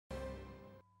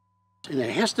And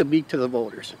it has to be to the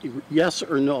voters, yes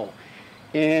or no.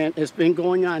 And it's been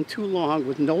going on too long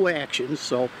with no action,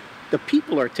 so the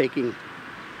people are taking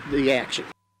the action.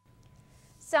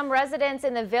 Some residents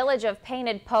in the village of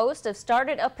Painted Post have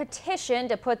started a petition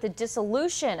to put the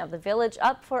dissolution of the village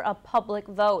up for a public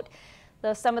vote.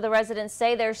 Though some of the residents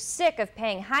say they're sick of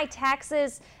paying high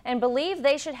taxes and believe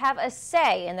they should have a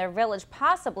say in their village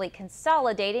possibly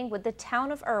consolidating with the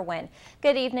town of Erwin.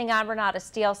 Good evening, I'm Renata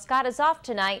Steele. Scott is off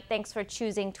tonight. Thanks for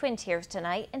choosing Twin Tiers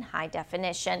tonight in high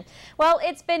definition. Well,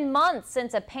 it's been months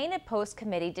since a Painted Post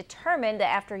committee determined that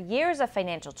after years of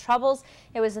financial troubles,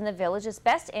 it was in the village's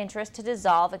best interest to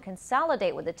dissolve and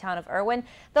consolidate with the town of Erwin.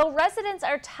 Though residents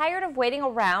are tired of waiting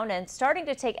around and starting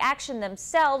to take action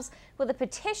themselves with a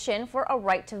petition for a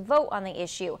right to vote on the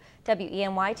issue.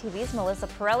 WENY TV's Melissa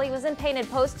Pirelli was in Painted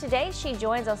Post today. She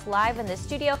joins us live in the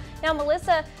studio. Now,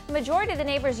 Melissa, the majority of the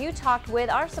neighbors you talked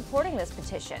with are supporting this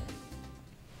petition.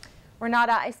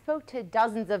 Renata, I spoke to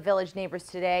dozens of village neighbors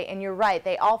today, and you're right,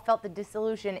 they all felt the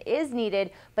dissolution is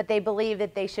needed, but they believe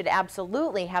that they should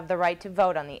absolutely have the right to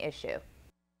vote on the issue.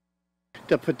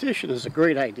 The petition is a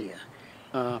great idea.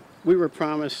 We were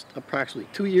promised approximately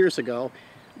 2 years ago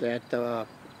that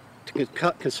to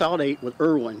consolidate with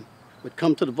Erwin would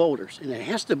come to the voters, and it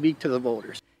has to be to the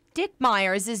voters. Dick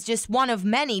Myers is just one of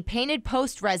many Painted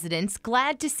Post residents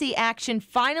glad to see action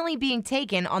finally being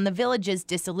taken on the village's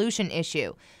dissolution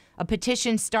issue. A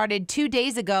petition started 2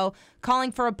 days ago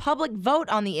calling for a public vote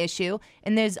on the issue,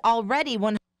 and there's already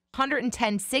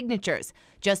 110 signatures,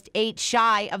 just 8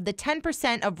 shy of the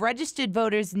 10% of registered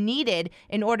voters needed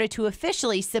in order to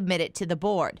officially submit it to the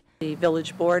board. The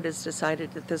village board has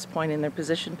decided at this point in their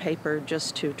position paper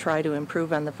just to try to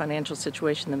improve on the financial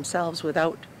situation themselves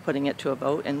without putting it to a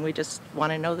vote, and we just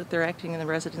want to know that they're acting in the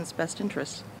residents' best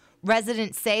interest.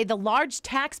 Residents say the large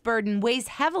tax burden weighs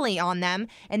heavily on them,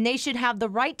 and they should have the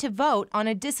right to vote on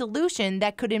a dissolution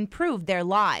that could improve their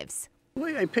lives. The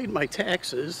way I paid my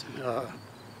taxes, I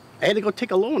had to go take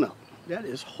a loan out. That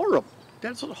is horrible.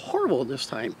 That's horrible this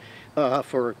time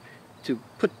to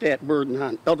put that burden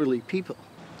on elderly people.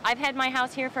 I've had my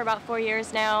house here for about 4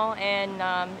 years now,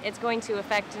 and it's going to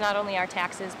affect not only our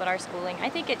taxes but our schooling. I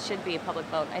think it should be a public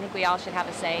vote. I think we all should have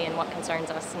a say in what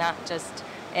concerns us, not just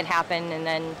it happened and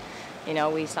then, you know,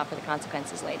 we suffer the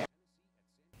consequences later.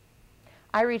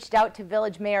 I reached out to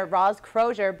Village Mayor Roz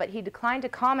Crozier, but he declined to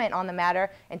comment on the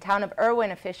matter, and Town of Erwin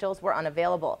officials were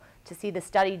unavailable. To see the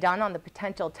study done on the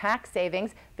potential tax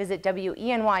savings, visit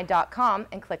WENY.com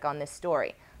and click on this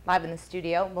story. Live in the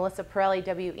studio, Melissa Pirelli,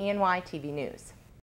 WENY TV News.